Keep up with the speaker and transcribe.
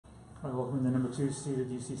Welcoming the number 2 seeded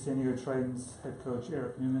UC San Diego Tritons head coach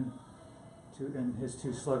Eric Newman and his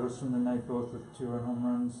 2 sluggers from the night, both with 2-run home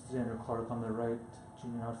runs. Zander Clarke on the right,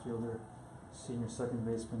 junior outfielder, senior second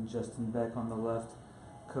baseman Justin Beck on the left.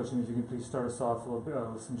 Coach, if you can please start us off a little bit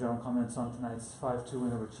with some general comments on tonight's 5-2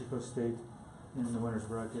 win over Chico State in the winner's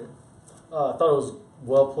bracket. I thought it was a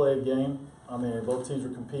well-played game. I mean, both teams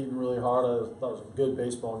were competing really hard. I thought it was a good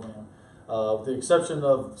baseball game. With the exception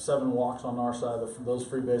of 7 walks on our side, those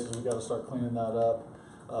free bases, we got to start cleaning that up.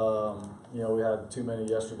 We had too many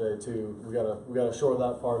yesterday too. We got to shore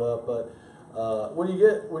that part up. But when you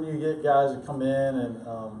get guys that come in and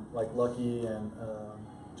like Lucky and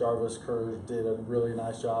Jarvis Cruz did a really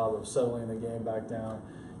nice job of settling the game back down,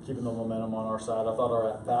 keeping the momentum on our side. I thought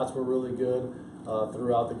our at bats were really good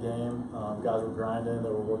throughout the game. Guys were grinding. They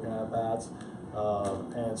were working at bats,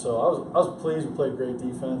 and so I was pleased. We played great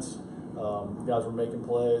defense. Guys were making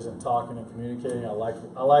plays and talking and communicating. I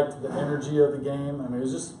liked the energy of the game. I mean,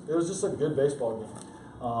 it was just a good baseball game.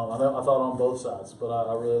 I thought on both sides, but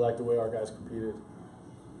I really liked the way our guys competed.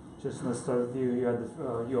 Just let's start with you.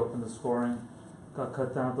 You opened the scoring, got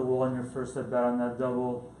cut down at the wall on your first at bat on that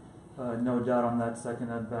double. No doubt on that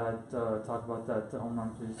second at bat. Talk about that home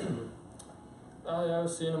run, please. Yeah, I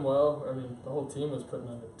was seeing him well. I mean, the whole team was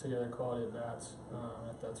putting together quality at bats.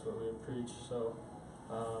 That's what we preach. So.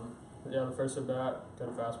 Yeah, the first at bat, got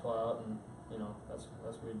a fastball out, and that's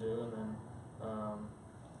what we do. And then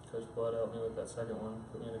Coach Blood helped me with that second one,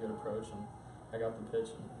 put me in a good approach, and I got the pitch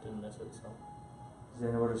and didn't miss it. So.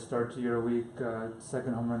 Zander, what a start to your week!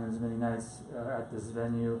 Second home run in as many nights at this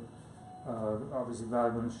venue. Obviously,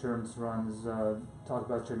 valuable insurance runs. Talk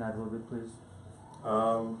about your night a little bit, please.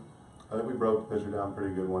 I think we broke the pitcher down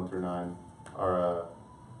pretty good 1 through 9. Our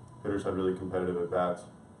hitters had really competitive at bats.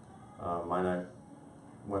 My night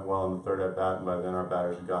went well in the third at bat, and by then our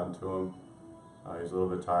batters had gotten to him. He was a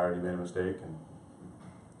little bit tired. He made a mistake, and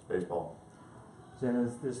it's baseball. Zander,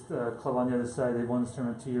 this club on the other side, they won this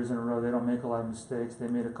tournament 2 years in a row. They don't make a lot of mistakes. They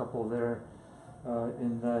made a couple there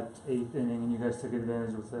in that 8th inning, and you guys took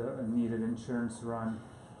advantage with a needed insurance run.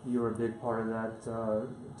 You were a big part of that.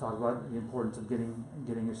 Talk about the importance of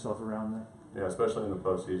getting yourself around there. Yeah, especially in the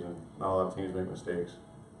postseason. Not a lot of teams make mistakes,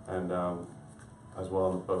 and as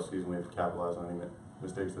well in the postseason, we have to capitalize on any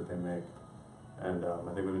mistakes that they make, and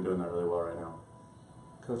I think we've been doing that really well right now.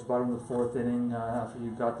 Coach, bottom of the 4th inning, after you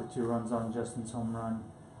got the 2 runs on Justin's home run,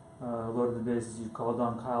 loaded the bases, you called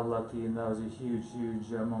on Kyle Lucky, and that was a huge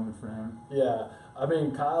moment for him. Yeah, I mean,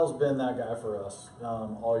 Kyle's been that guy for us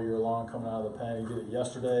all year long, coming out of the pen. He did it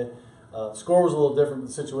yesterday. The score was a little different, but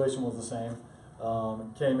the situation was the same.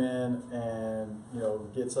 Came in and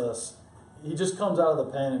gets us. He just comes out of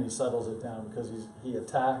the pen and he settles it down because he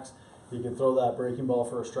attacks. He can throw that breaking ball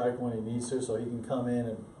for a strike when he needs to, so he can come in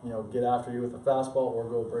and get after you with a fastball or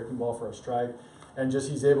go breaking ball for a strike, and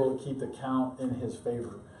he's able to keep the count in his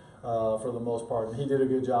favor for the most part. And he did a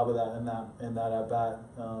good job of that in that at bat.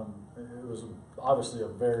 It was obviously a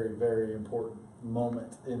very, very important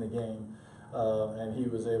moment in the game, and he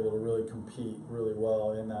was able to really compete really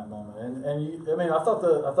well in that moment.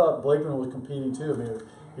 I thought Blakeman was competing too. I mean,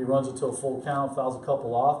 he runs it to a full count, fouls a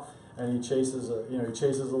couple off, and he chases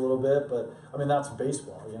a little bit, but I mean that's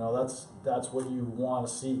baseball. That's what you want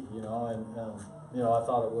to see. I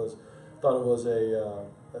thought it was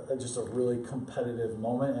just a really competitive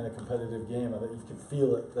moment and a competitive game. I think you could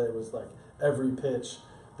feel it. That it was like every pitch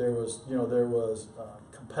there was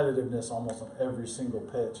competitiveness almost on every single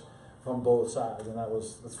pitch from both sides, and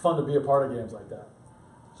it's fun to be a part of games like that.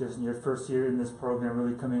 Just in your first year in this program,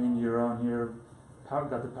 really coming into your own here, got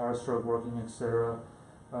the power stroke working, etc.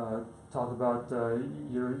 Talk about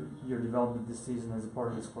your development this season as a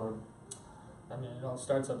part of this club. I mean, it all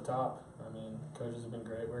starts up top. I mean, coaches have been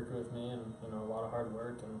great working with me, and a lot of hard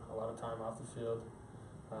work and a lot of time off the field.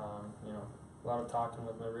 A lot of talking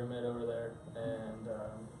with my roommate over there, and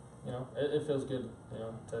it feels good,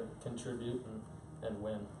 to contribute and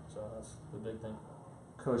win. So that's the big thing.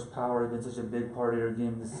 Coach, power has been such a big part of your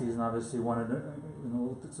game this season. Obviously, wanted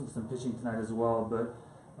some pitching tonight as well, but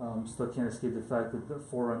still can't escape the fact that the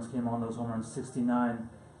 4 runs came on those home runs, 69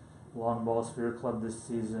 long balls for your club this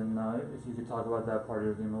season. If you could talk about that part of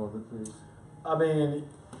your game a little bit, please. I mean,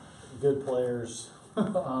 good players,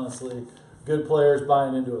 honestly, good players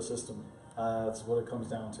buying into a system. That's what it comes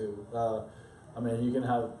down to. I mean, you can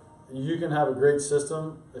have a great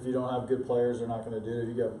system. If you don't have good players, they're not going to do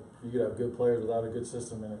it. You could have good players without a good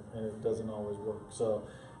system, and it doesn't always work. So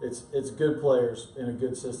it's good players in a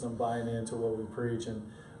good system buying into what we preach. And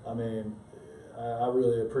I mean, I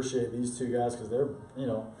really appreciate these 2 guys because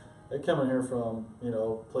they're coming here from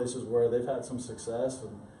places where they've had some success,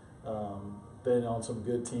 and been on some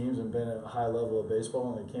good teams and been at a high level of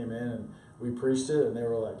baseball, and they came in and we preached it, and they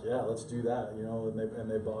were like, yeah, let's do that, you know, and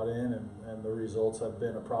they bought in, and the results have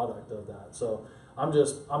been a product of that. So I'm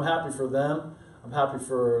happy for them. I'm happy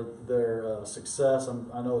for their success.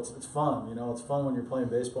 I know it's fun, you know, it's fun when you're playing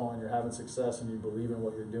baseball and you're having success and you believe in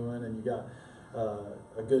what you're doing, and you got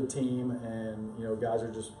a good team, and, you know, guys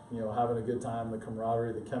are just, you know, having a good time. The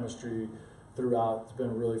camaraderie, the chemistry throughout, it's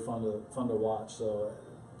been really fun to watch. So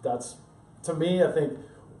that's, to me, I think,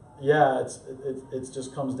 yeah, it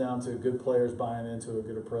just comes down to good players buying into a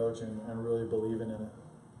good approach and really believing in it.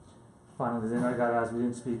 Finally, then I got to ask, we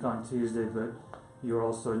didn't speak on Tuesday, but you were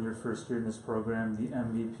also in your first year in this program, the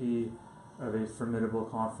MVP of a formidable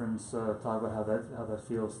conference. Talk about how that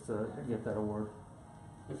feels to get that award.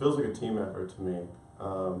 It feels like a team effort to me.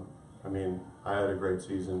 I mean, I had a great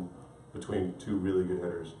season between two really good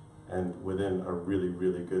hitters and within a really,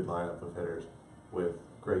 really good lineup of hitters with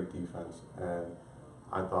great defense. And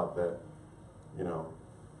I thought that, you know,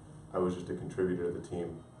 I was just a contributor to the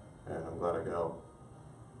team, and I'm glad I could help.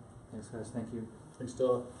 Thanks, guys. Thank you. Thanks,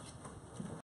 Dylan.